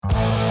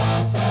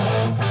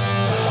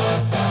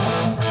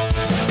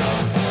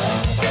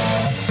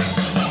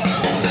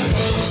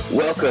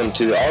Welcome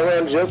to the All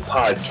Around Joe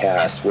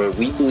podcast, where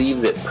we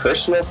believe that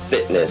personal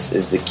fitness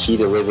is the key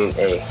to living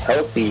a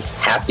healthy,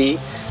 happy,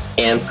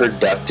 and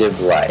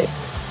productive life.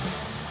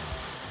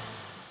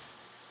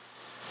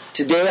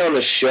 Today on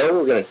the show,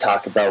 we're going to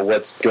talk about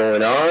what's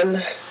going on,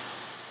 a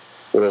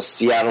little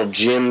Seattle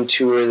gym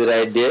tour that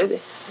I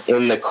did.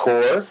 In the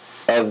core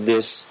of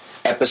this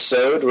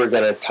episode, we're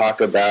going to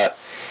talk about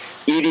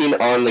eating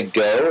on the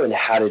go and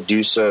how to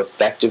do so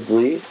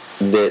effectively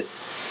that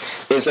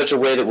in such a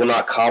way that will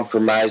not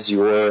compromise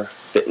your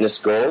fitness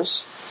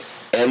goals.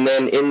 And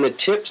then in the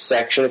tips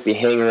section, if you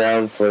hang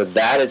around for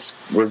that,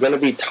 we're going to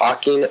be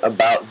talking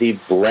about the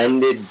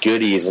blended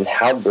goodies and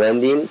how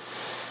blending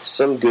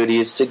some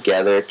goodies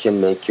together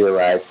can make your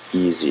life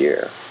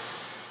easier.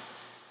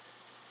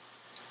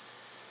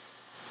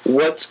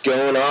 What's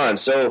going on?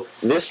 So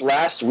this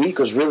last week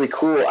was really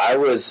cool. I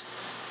was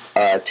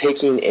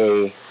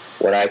taking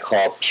what I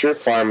call Pure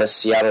Pharma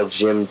Seattle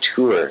Gym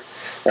Tour.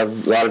 Now, a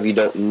lot of you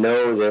don't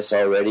know this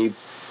already,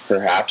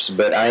 perhaps,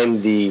 but I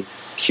am the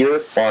Pure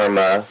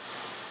Pharma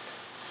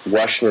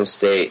Washington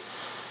State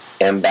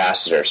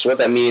ambassador. So what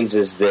that means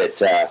is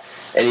that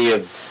any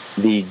of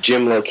the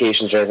gym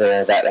locations or anything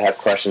like that have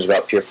questions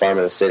about Pure Pharma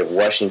in the state of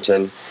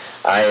Washington,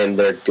 I am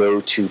their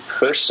go-to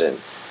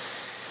person.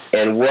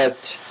 And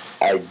what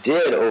I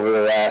did over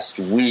the last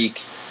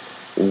week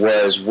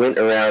was went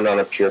around on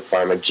a Pure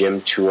Pharma gym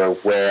tour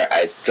where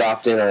I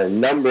dropped in on a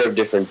number of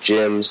different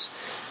gyms,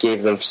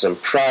 gave them some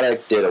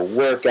product, did a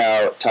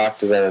workout,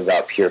 talked to them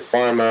about Pure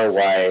Pharma,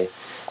 why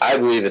I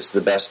believe it's the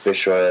best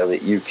fish oil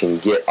that you can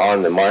get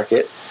on the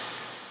market.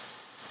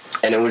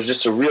 And it was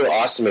just a real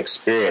awesome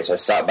experience. I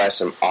stopped by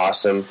some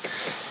awesome,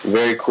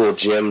 very cool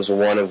gyms,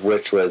 one of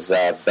which was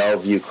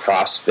Bellevue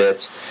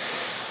CrossFit.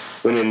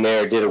 Went in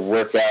there, did a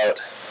workout.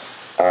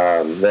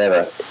 They have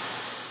an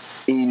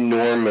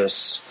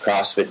enormous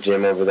CrossFit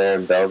gym over there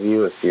in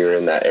Bellevue. If you're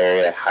in that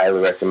area, I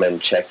highly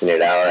recommend checking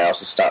it out. I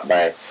also stopped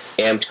by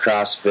Amped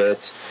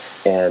CrossFit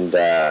and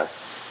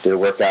did a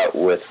workout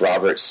with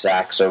Robert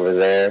Sachs over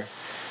there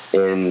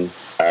in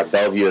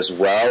Bellevue as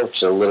well, which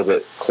is a little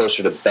bit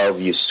closer to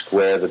Bellevue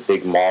Square, the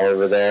big mall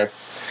over there.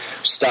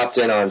 Stopped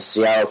in on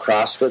Seattle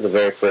CrossFit, the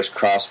very first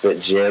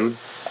CrossFit gym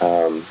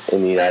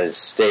in the United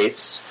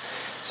States.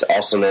 It's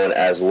also known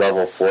as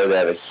Level 4. They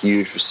have a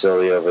huge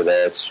facility over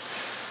there. It's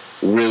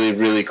really,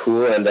 really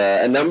cool. And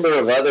a number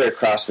of other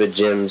CrossFit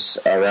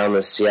gyms around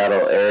the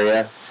Seattle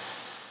area.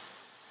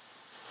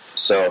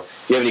 So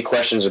if you have any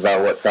questions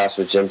about what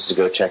CrossFit gyms to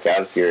go check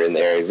out if you're in the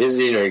area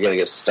visiting or you're going to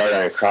get started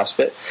on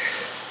CrossFit,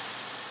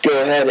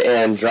 go ahead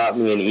and drop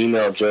me an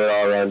email,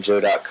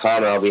 joe@allaroundjoe.com,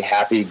 and I'll be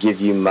happy to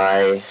give you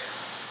my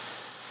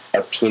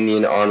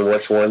opinion on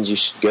which ones you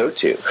should go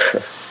to.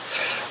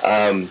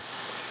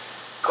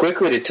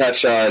 Quickly to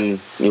touch on,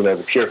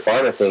 the Pure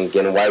Pharma thing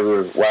again,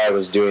 why I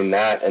was doing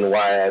that and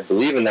why I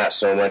believe in that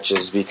so much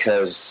is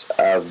because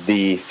of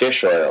the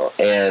fish oil.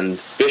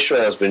 And fish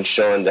oil has been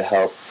shown to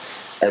help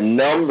a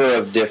number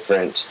of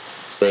different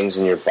things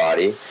in your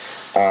body,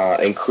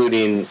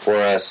 including for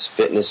us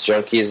fitness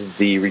junkies,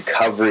 the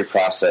recovery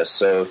process.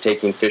 So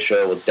taking fish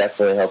oil will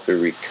definitely help you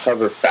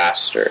recover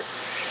faster.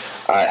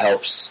 It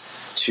helps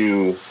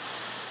to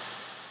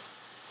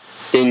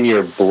thin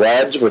your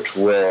blood, which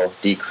will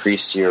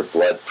decrease your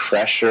blood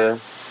pressure.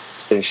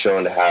 It's been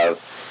shown to have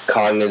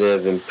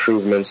cognitive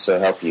improvements, so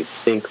help you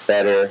think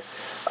better.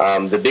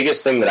 The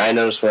biggest thing that I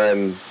notice when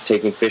I'm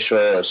taking fish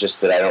oil is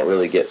just that I don't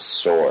really get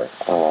sore.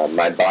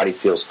 My body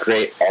feels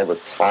great all the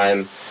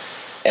time,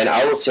 and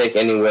I will take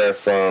anywhere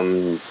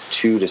from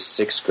 2 to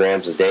 6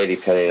 grams a day,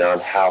 depending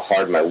on how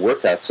hard my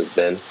workouts have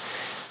been,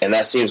 and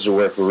that seems to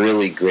work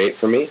really great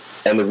for me.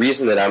 And the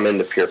reason that I'm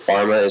into Pure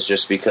Pharma is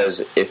just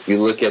because if you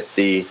look at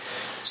the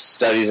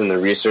studies and the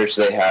research,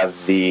 they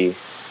have the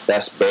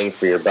best bang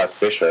for your buck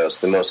fish oil. It's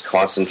the most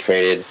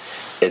concentrated.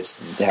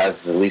 It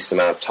has the least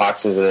amount of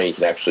toxins in it. You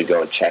can actually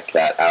go and check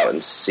that out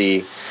and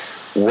see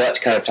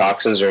what kind of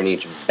toxins are in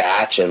each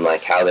batch and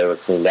like how they were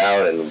cleaned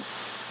out and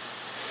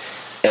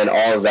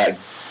all of that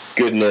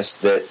goodness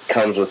that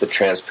comes with the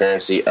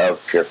transparency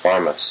of Pure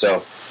Pharma.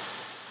 So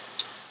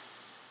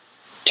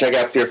check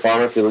out Pure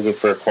Pharma if you're looking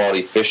for a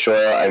quality fish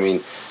oil. I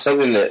mean,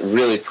 something that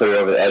really put it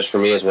over the edge for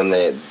me is when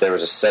there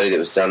was a study that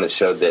was done that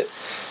showed that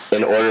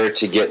in order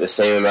to get the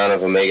same amount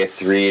of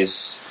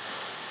omega-3s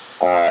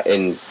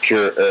in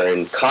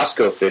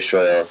Costco fish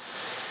oil,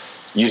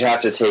 you'd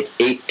have to take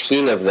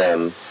 18 of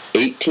them,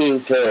 18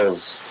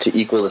 pills, to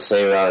equal the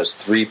same amount as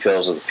 3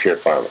 pills of the Pure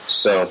Pharma.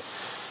 So,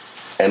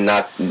 and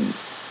not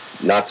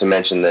to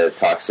mention the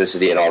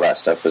toxicity and all that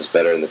stuff was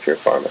better in the Pure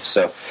Pharma.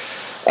 So,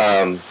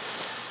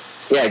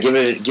 yeah, give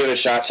it a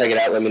shot. Check it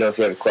out. Let me know if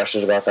you have any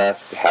questions about that.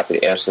 I'd be happy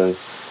to answer them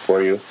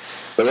for you.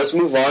 But let's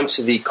move on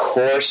to the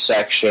core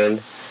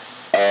section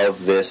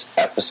of this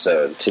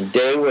episode.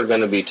 Today we're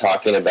going to be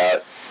talking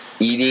about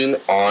eating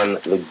on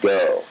the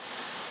go.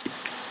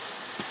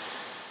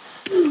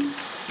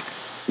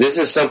 This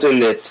is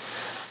something that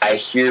I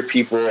hear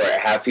people or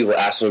have people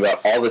ask me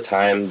about all the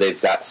time.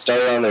 They've got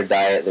started on their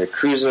diet, they're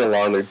cruising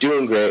along, they're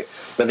doing great,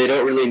 but they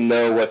don't really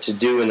know what to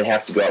do, and they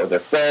have to go out with their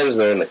friends,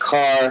 they're in the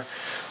car,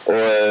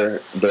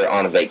 or they're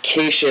on a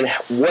vacation.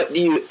 What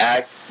do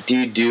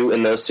you do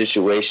in those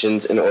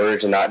situations in order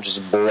to not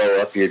just blow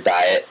up your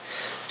diet,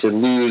 to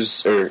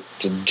lose or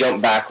to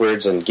jump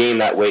backwards and gain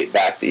that weight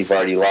back that you've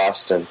already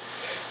lost? And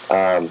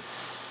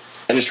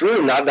it's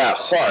really not that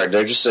hard.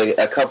 They're just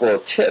a couple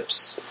of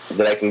tips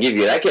that I can give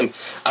you. And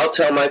I'll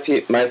tell my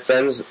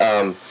friends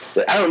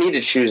that I don't need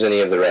to choose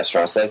any of the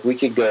restaurants. Like, we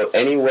could go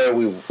anywhere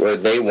where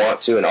they want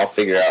to, and I'll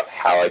figure out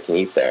how I can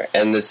eat there.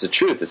 And it's the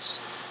truth.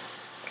 It's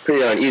pretty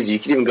darn easy. You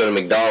could even go to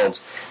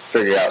McDonald's,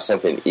 figure out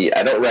something to eat.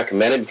 I don't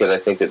recommend it because I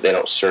think that they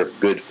don't serve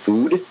good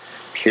food,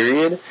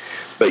 period.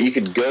 But you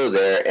could go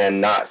there and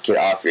not get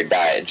off your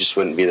diet. It just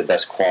wouldn't be the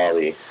best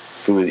quality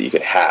food that you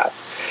could have.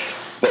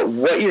 But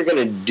what you're going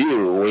to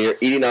do when you're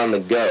eating on the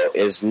go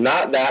is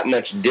not that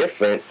much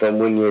different from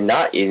when you're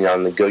not eating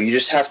on the go. You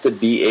just have to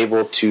be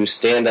able to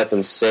stand up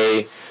and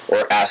say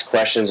or ask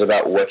questions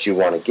about what you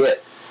want to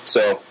get.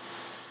 So,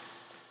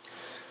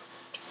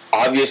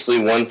 obviously,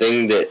 one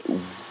thing that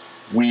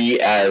we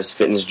as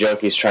fitness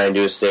junkies try and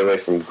do is stay away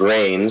from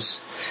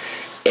grains.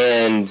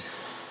 And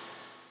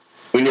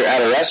when you're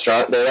at a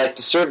restaurant, they like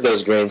to serve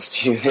those grains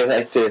to you. They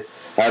like to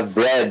have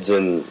breads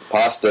and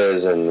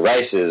pastas and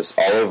rices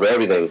all over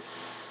everything.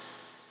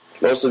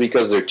 Mostly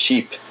because they're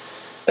cheap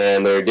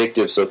and they're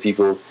addictive, so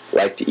people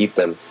like to eat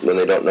them when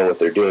they don't know what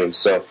they're doing.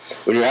 So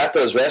when you're at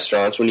those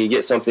restaurants, when you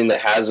get something that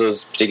has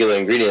those particular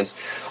ingredients,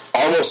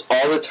 almost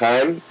all the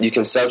time you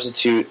can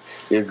substitute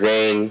your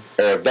grain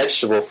or a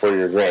vegetable for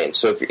your grain.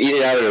 So if you're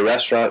eating out at a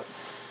restaurant,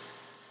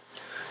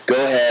 go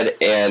ahead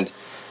and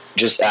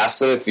just ask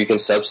them if you can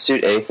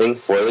substitute anything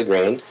for the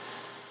grain.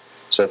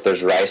 So if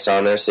there's rice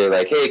on there, say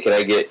like, hey, can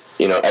I get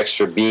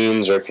extra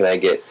beans, or can I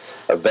get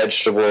a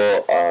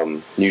vegetable?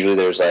 Usually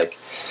there's like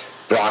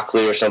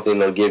broccoli or something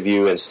they'll give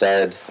you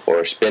instead,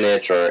 or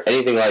spinach or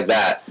anything like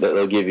that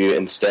they'll give you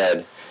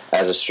instead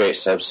as a straight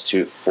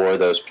substitute for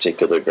those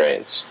particular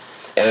grains.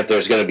 And if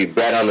there's going to be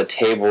bread on the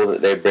table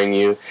that they bring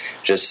you,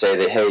 just say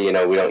that, hey, we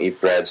don't eat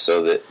bread,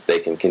 so that they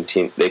can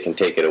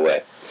take it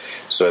away,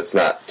 so it's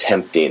not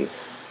tempting.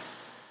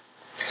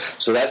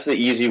 So that's the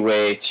easy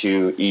way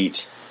to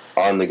eat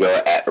on the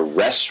go at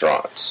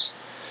restaurants.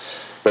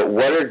 But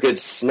what are good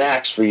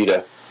snacks for you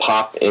to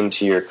pop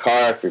into your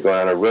car if you're going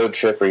on a road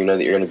trip, or you know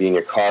that you're going to be in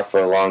your car for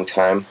a long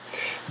time?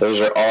 Those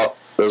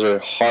are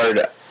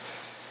hard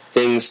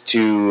things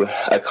to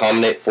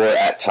accommodate for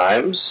at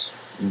times,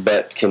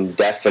 but can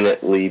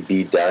definitely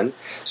be done.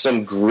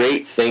 Some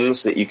great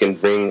things that you can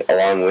bring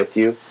along with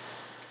you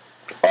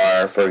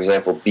are, for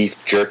example,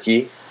 beef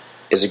jerky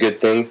is a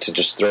good thing to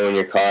just throw in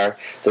your car.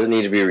 Doesn't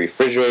need to be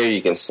refrigerated.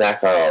 You can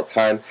snack on it all the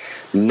time.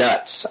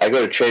 Nuts. I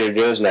go to Trader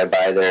Joe's and I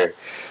buy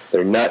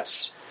their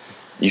nuts.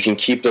 You can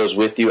keep those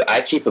with you.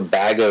 I keep a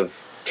bag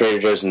of Trader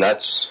Joe's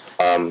nuts,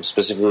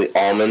 specifically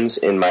almonds,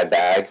 in my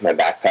bag, my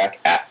backpack,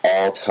 at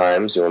all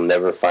times. You'll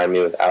never find me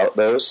without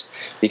those,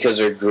 because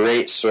they're a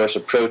great source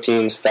of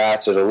proteins,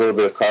 fats. There's a little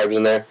bit of carbs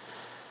in there.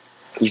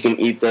 You can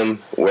eat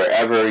them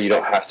wherever. You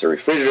don't have to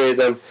refrigerate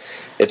them.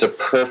 It's a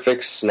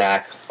perfect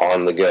snack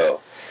on the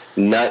go.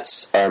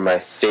 Nuts are my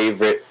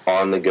favorite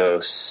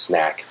on-the-go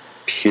snack,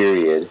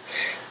 period.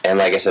 And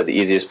like I said, the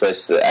easiest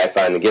place that I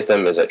find to get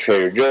them is at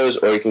Trader Joe's,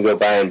 or you can go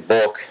buy in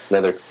bulk.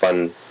 Another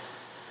fun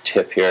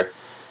tip here.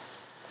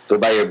 Go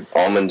buy your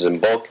almonds in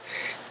bulk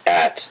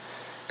at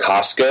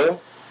Costco.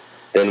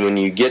 Then when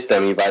you get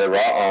them, you buy the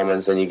raw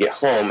almonds, and you get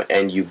home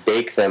and you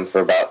bake them for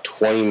about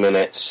 20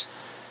 minutes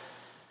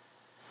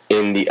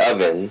in the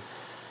oven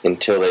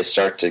until they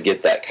start to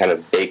get that kind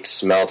of baked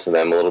smell to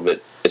them a little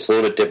bit. It's a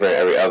little bit different in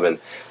every oven.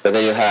 But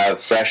then you'll have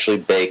freshly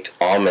baked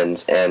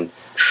almonds, and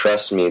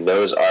trust me,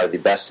 those are the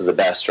best of the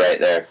best right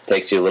there.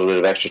 Takes you a little bit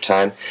of extra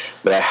time,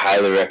 but I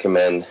highly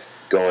recommend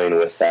going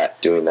with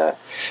that, doing that.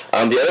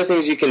 The other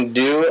things you can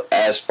do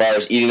as far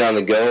as eating on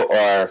the go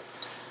are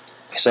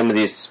some of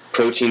these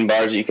protein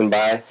bars that you can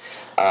buy.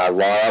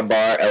 Lara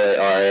Bar,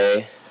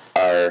 Lara,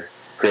 are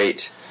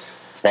great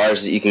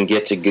bars that you can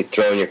get to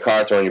throw in your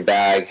car, throw in your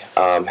bag,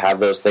 have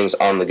those things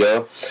on the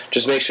go.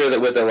 Just make sure that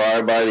with a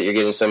Lara Bar that you're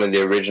getting some of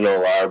the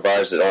original Lara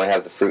Bars that only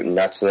have the fruit and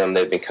nuts in them.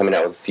 They've been coming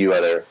out with a few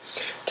other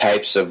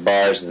types of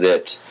bars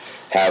that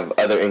have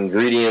other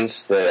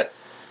ingredients that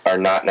are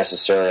not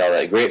necessarily all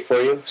that great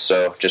for you.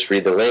 So just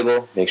read the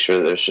label, make sure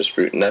that there's just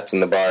fruit and nuts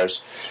in the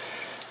bars.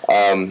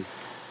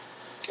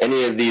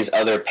 Any of these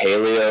other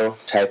paleo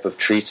type of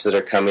treats that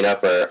are coming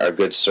up are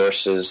good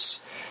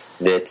sources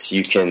that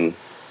you can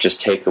just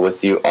take it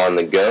with you on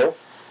the go.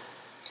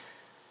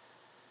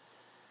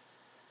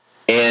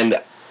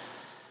 And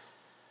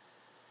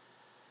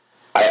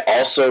I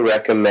also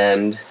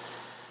recommend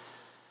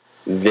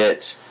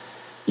that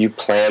you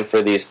plan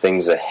for these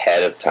things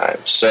ahead of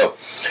time. So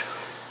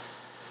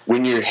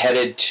when you're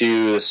headed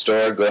to the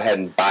store, go ahead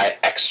and buy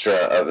extra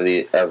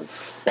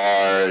of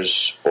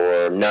bars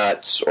or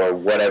nuts or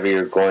whatever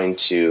you're going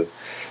to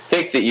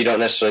think that you don't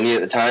necessarily need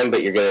at the time,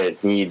 but you're going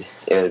to need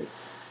in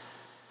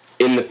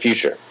the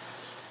future.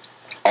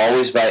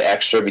 Always buy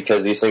extra,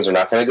 because these things are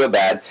not going to go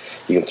bad.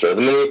 You can throw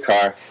them in your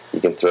car.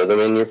 You can throw them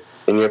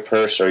in your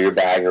purse or your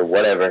bag or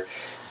whatever.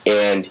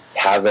 and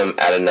have them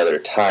at another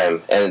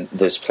time. And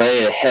this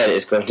planning ahead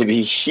is going to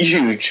be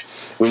huge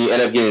when you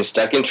end up getting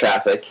stuck in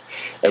traffic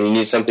and you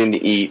need something to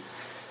eat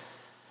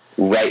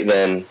right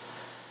then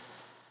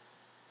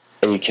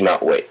and you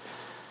cannot wait.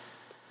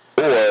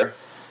 Or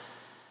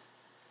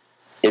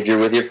if you're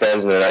with your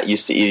friends and they're not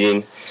used to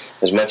eating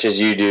as much as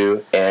you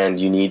do and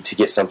you need to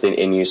get something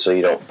in you so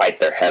you don't bite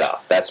their head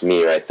off. That's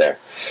me right there.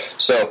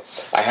 So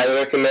I highly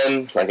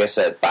recommend, like I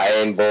said, buy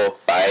in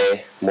bulk,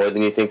 buy more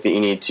than you think that you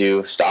need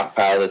to,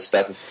 stockpile this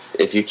stuff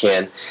if you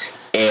can,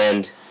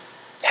 and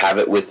have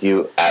it with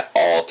you at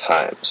all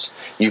times.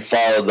 You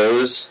follow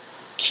those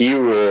key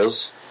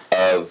rules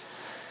of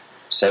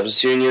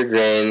substituting your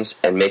grains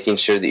and making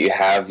sure that you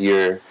have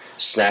your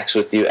snacks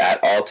with you at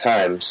all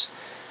times,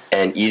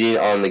 and eating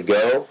on the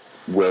go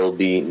will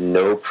be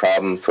no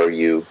problem for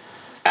you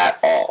at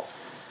all.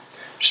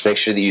 Just make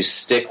sure that you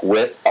stick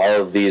with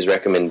all of these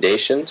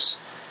recommendations.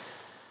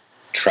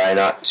 Try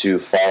not to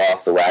fall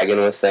off the wagon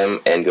with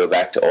them and go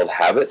back to old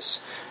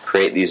habits.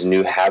 Create these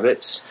new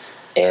habits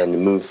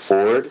and move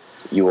forward.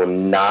 You will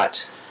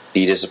not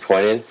be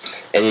disappointed.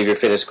 Any of your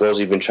fitness goals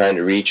you've been trying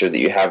to reach or that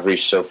you have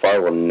reached so far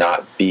will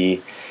not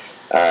be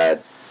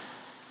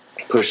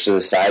pushed to the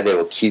side. They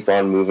will keep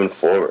on moving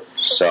forward.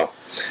 So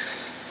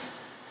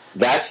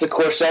that's the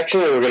core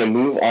section, and we're going to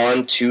move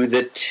on to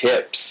the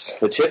tips.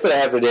 The tip that I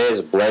have today is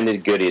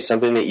blended goodies,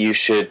 something that you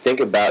should think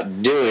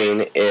about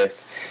doing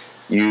if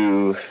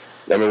you,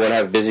 number one,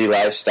 have a busy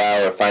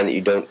lifestyle or find that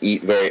you don't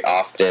eat very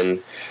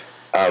often,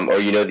 or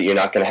you know that you're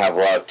not going to have a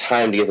lot of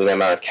time to get the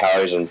amount of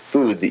calories and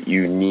food that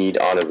you need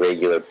on a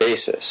regular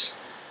basis.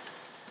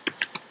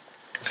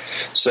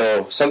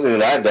 So something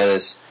that I've done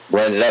is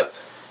blended up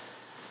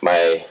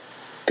my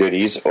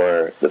goodies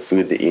or the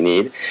food that you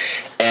need,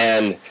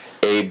 and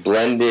a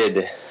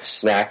blended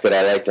snack that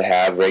I like to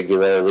have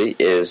regularly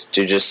is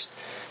to just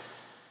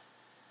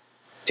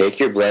take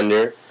your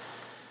blender,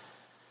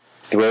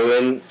 throw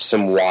in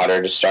some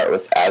water to start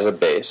with as a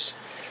base,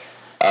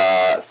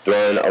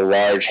 throw in a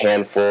large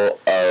handful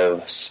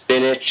of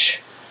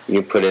spinach, you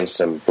can put in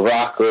some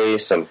broccoli,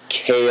 some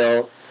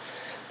kale,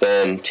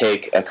 then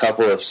take a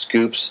couple of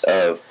scoops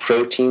of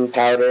protein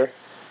powder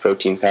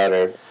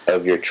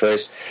of your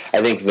choice.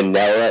 I think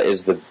vanilla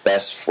is the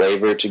best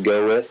flavor to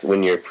go with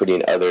when you're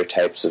putting other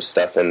types of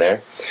stuff in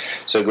there.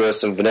 So go with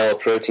some vanilla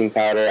protein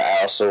powder.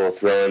 I also will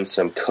throw in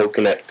some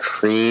coconut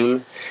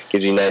cream.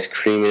 Gives you nice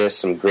creaminess,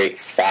 some great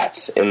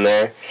fats in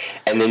there.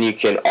 And then you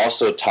can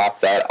also top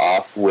that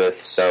off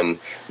with some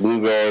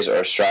blueberries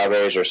or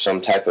strawberries or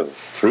some type of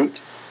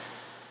fruit.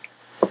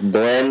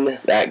 Blend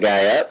that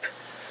guy up.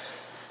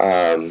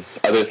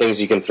 Other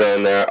things you can throw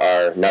in there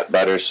are nut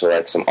butters, so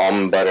like some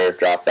almond butter.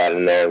 Drop that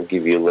in there. Will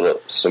give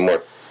you some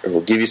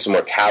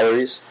more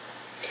calories.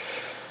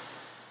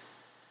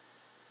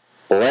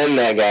 Blend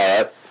that guy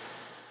up.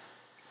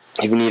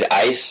 If you need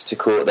ice to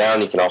cool it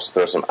down, you can also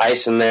throw some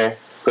ice in there.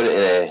 Put it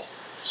in a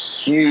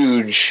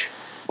huge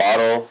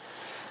bottle.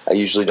 I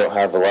usually don't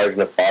have a large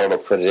enough bottle to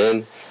put it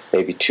in.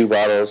 Maybe 2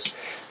 bottles.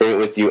 Bring it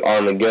with you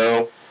on the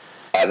go.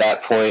 At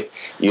that point,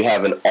 you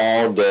have an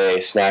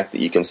all-day snack that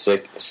you can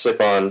sip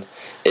on.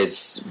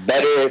 It's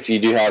better if you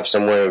do have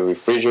somewhere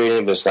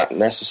refrigerated, but it's not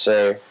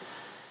necessary.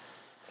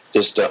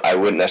 I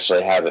wouldn't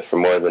necessarily have it for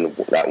more than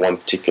that one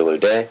particular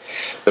day.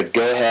 But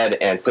go ahead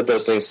and put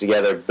those things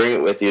together. Bring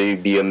it with you.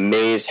 You'd be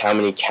amazed how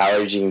many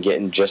calories you can get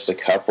in just a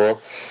couple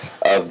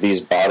of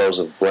these bottles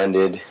of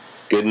blended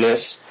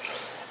goodness.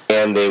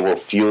 And they will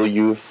fuel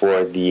you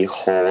for the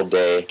whole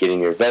day,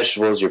 getting your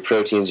vegetables, your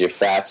proteins, your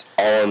fats,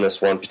 all in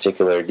this one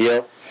particular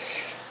deal.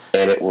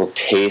 And it will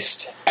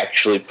taste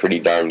actually pretty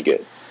darn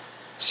good.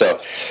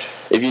 So,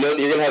 if you know that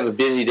you're going to have a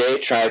busy day,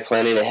 try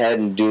planning ahead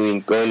and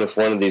going with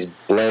one of these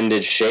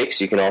blended shakes.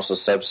 You can also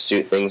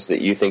substitute things that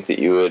you think that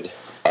you would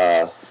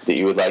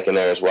like in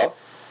there as well.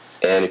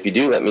 And if you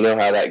do, let me know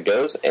how that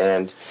goes,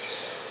 and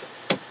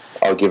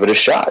I'll give it a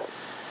shot.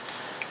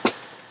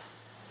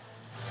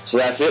 So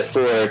that's it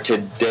for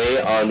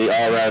today on the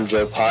All Around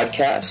Joe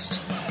podcast,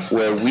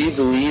 where we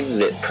believe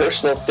that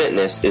personal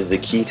fitness is the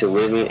key to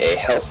living a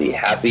healthy,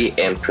 happy,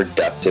 and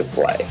productive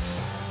life.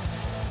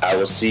 I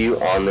will see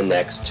you on the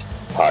next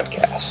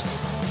podcast.